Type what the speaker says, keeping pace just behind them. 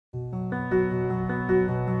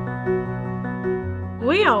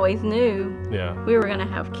We always knew Yeah. we were going to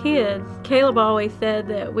have kids. Caleb always said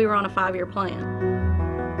that we were on a 5-year plan.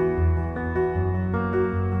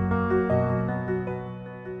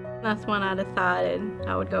 That's when I decided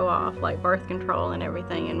I would go off, like birth control and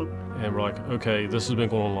everything. And we're like, okay, this has been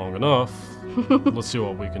going on long enough. Let's see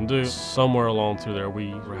what we can do. Somewhere along through there,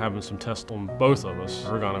 we were having some tests on both of us.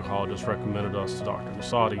 Our gynecologist recommended us to Dr.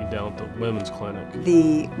 Masadi down at the women's clinic.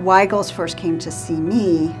 The Weigels first came to see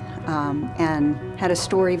me and had a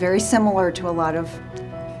story very similar to a lot of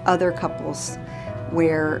other couples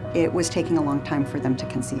where it was taking a long time for them to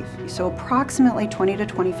conceive. So approximately 20 to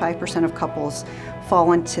 25% of couples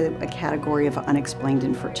fall into a category of unexplained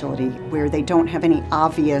infertility where they don't have any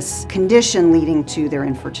obvious condition leading to their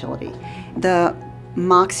infertility. The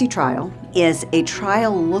MOXIE trial is a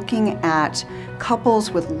trial looking at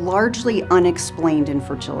couples with largely unexplained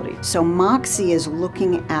infertility. So MOXIE is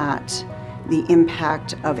looking at the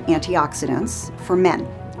impact of antioxidants for men,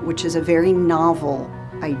 which is a very novel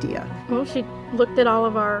idea. Well, she looked at all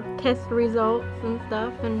of our test results and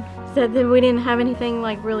stuff and said that we didn't have anything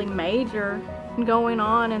like really major going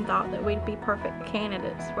on and thought that we'd be perfect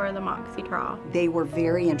candidates for the MOXIE trial. They were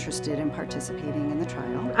very interested in participating in the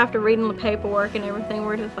trial. After reading the paperwork and everything,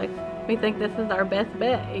 we're just like, we think this is our best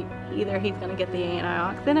bet. Either he's going to get the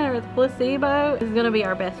antioxidant or the placebo is going to be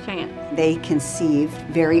our best chance. They conceived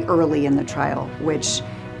very early in the trial, which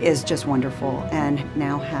is just wonderful, and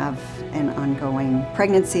now have an ongoing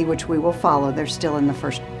pregnancy, which we will follow. They're still in the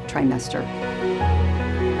first trimester.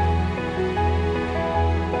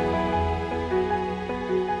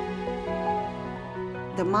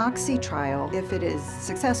 The MOXIE trial, if it is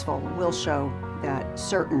successful, will show that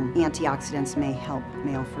certain antioxidants may help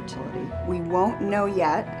male fertility. We won't know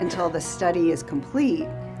yet until the study is complete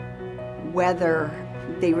whether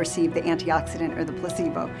they receive the antioxidant or the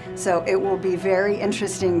placebo. So it will be very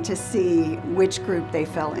interesting to see which group they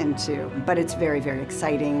fell into. But it's very, very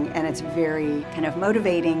exciting, and it's very kind of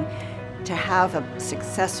motivating to have a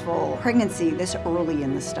successful pregnancy this early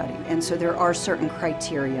in the study. And so there are certain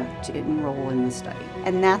criteria to enroll in the study.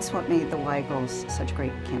 And that's what made the Weigels such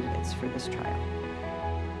great candidates for this trial.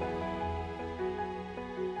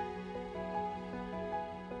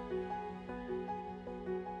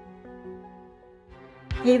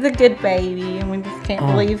 He's a good baby, and we just can't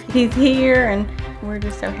believe he's here, and we're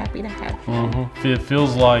just so happy to have him. It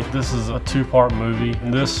feels like this is a 2-part movie,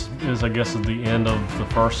 and this is, I guess, at the end of the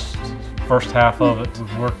first half of it.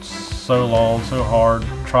 We've worked so long, so hard,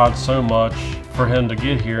 tried so much for him to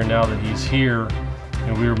get here. Now that he's here,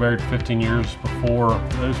 and we were married 15 years before,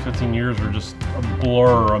 those 15 years are just a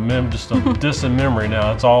blur, just a distant memory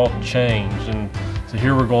now. It's all changed, and so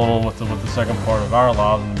here we're going on with the second part of our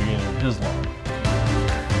lives and the beginning of his life.